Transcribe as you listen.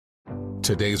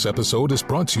Today's episode is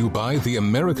brought to you by the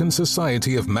American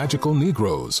Society of Magical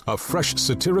Negroes, a fresh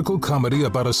satirical comedy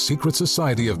about a secret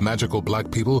society of magical black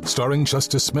people starring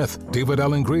Justice Smith, David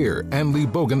Alan Grier, Ann Lee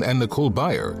Bogan, and Nicole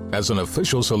Byer. As an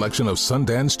official selection of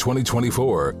Sundance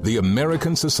 2024, the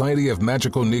American Society of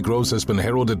Magical Negroes has been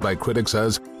heralded by critics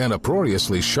as an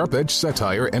uproariously sharp-edged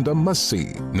satire and a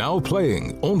must-see. Now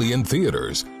playing only in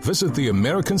theaters. Visit the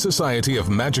American Society of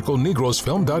Magical Negroes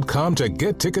Film.com to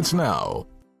get tickets now.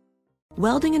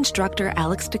 Welding instructor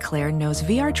Alex DeClaire knows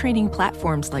VR training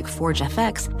platforms like Forge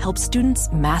FX help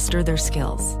students master their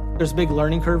skills. There's a big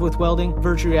learning curve with welding.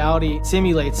 Virtual reality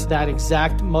simulates that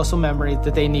exact muscle memory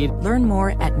that they need. Learn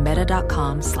more at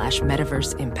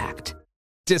meta.com/metaverseimpact.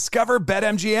 Discover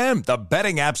BetMGM, the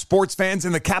betting app sports fans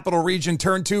in the capital region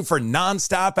turn to for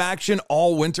nonstop action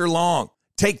all winter long.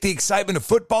 Take the excitement of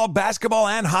football, basketball,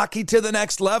 and hockey to the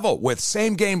next level with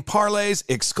same-game parlays,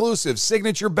 exclusive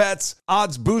signature bets,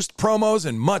 odds boost promos,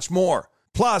 and much more.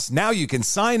 Plus, now you can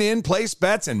sign in, place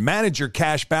bets, and manage your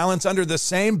cash balance under the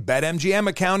same BetMGM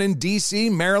account in D.C.,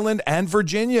 Maryland, and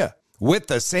Virginia. With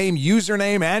the same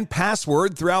username and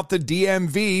password throughout the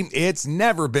DMV, it's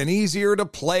never been easier to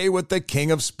play with the king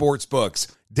of sportsbooks.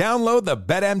 Download the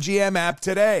BetMGM app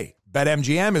today.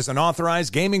 BetMGM is an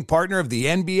authorized gaming partner of the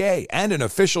NBA and an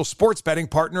official sports betting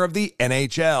partner of the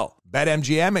NHL.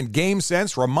 BetMGM and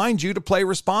GameSense remind you to play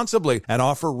responsibly and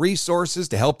offer resources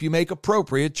to help you make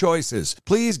appropriate choices.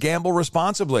 Please gamble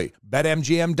responsibly.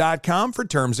 BetMGM.com for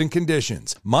terms and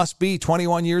conditions. Must be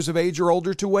 21 years of age or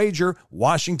older to wager.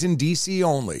 Washington, D.C.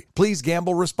 only. Please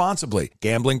gamble responsibly.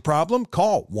 Gambling problem?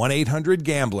 Call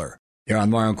 1-800-GAMBLER. Here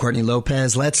on Mario and Courtney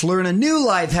Lopez, let's learn a new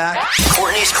life hack.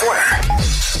 Courtney's Corner.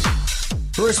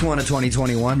 First one of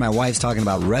 2021. My wife's talking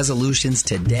about resolutions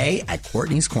today at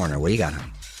Courtney's Corner. What do you got, honey?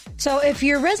 So if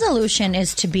your resolution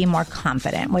is to be more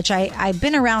confident, which I've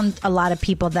been around a lot of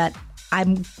people that I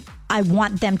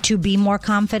want them to be more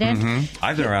confident. Mm-hmm.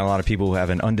 I've been around a lot of people who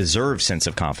have an undeserved sense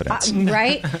of confidence.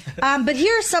 Right? But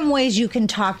here are some ways you can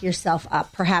talk yourself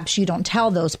up. Perhaps you don't tell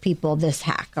those people this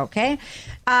hack, okay?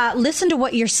 Listen to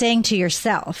what you're saying to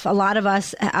yourself. A lot of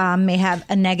us may have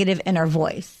a negative inner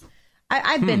voice.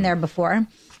 I've been there before.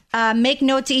 Make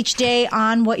notes each day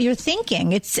on what you're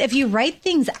thinking. It's if you write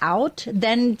things out,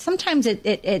 then sometimes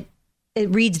it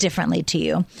reads differently to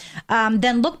you.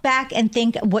 Then look back and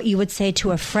think what you would say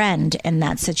to a friend in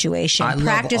that situation.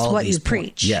 Practice what you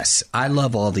preach. Yes, I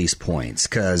love all these points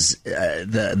because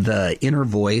the inner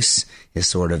voice is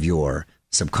sort of your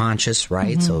subconscious,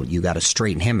 right? Mm-hmm. So you got to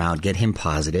straighten him out, get him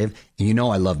positive. And you know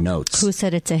I love notes. Who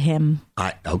said it's a him?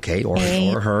 Okay, or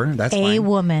her. That's fine. A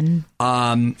woman.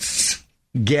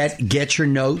 Get your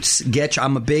notes.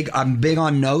 I'm big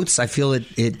on notes. I feel it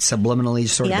subliminally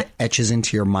sort of etches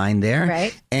into your mind there.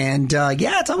 Right. And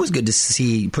it's always good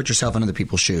to put yourself in other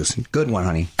people's shoes. Good one,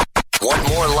 honey. Want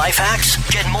more life hacks?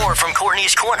 Get more from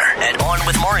Courtney's Corner at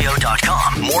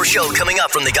OnWithMario.com. More show coming up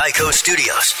from the Geico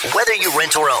Studios. Whether you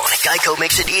rent or own, Geico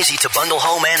makes it easy to bundle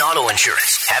home and auto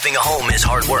insurance. Having a home is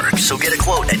hard work, so get a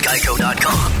quote at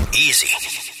Geico.com. Easy.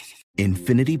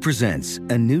 Infiniti presents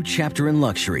a new chapter in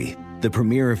luxury. The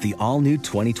premiere of the all-new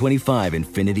 2025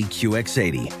 Infiniti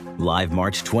QX80. Live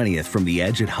March 20th from the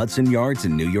Edge at Hudson Yards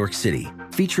in New York City.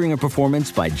 Featuring a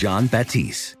performance by John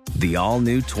Batiste. The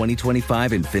all-new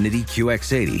 2025 Infiniti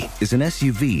QX80 is an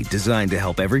SUV designed to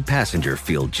help every passenger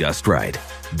feel just right.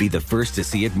 Be the first to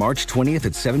see it March 20th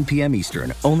at 7 p.m.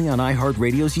 Eastern, only on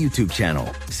iHeartRadio's YouTube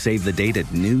channel. Save the date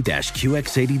at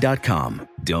new-QX80.com.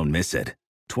 Don't miss it.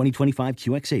 2025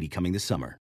 QX80 coming this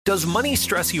summer. Does money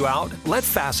stress you out? Let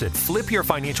Facet flip your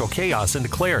financial chaos into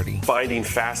clarity. Finding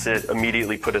Facet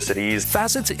immediately put us at ease.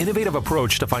 Facet's innovative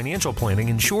approach to financial planning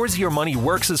ensures your money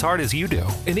works as hard as you do,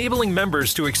 enabling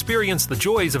members to experience the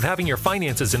joys of having your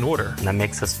finances in order. And that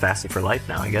makes us Facet for life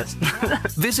now, I guess.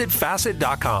 Visit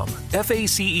Facet.com,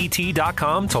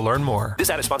 FACET.com to learn more.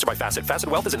 This ad is sponsored by Facet. Facet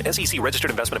Wealth is an SEC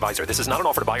registered investment advisor. This is not an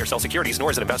offer to buy or sell securities,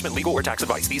 nor is it investment, legal, or tax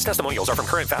advice. These testimonials are from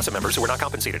current Facet members who are not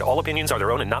compensated. All opinions are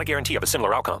their own and not a guarantee of a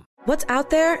similar outcome. What's out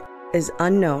there is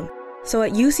unknown. So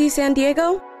at UC San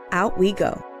Diego, out we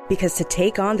go. Because to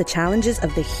take on the challenges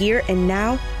of the here and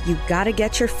now, you gotta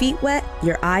get your feet wet,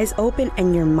 your eyes open,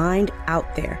 and your mind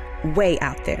out there. Way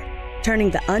out there. Turning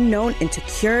the unknown into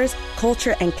cures,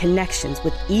 culture, and connections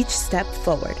with each step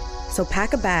forward. So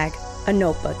pack a bag, a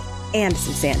notebook, and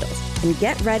some sandals. And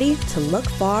get ready to look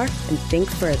far and think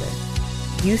further.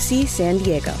 UC San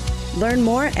Diego. Learn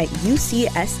more at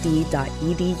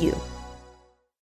ucsd.edu.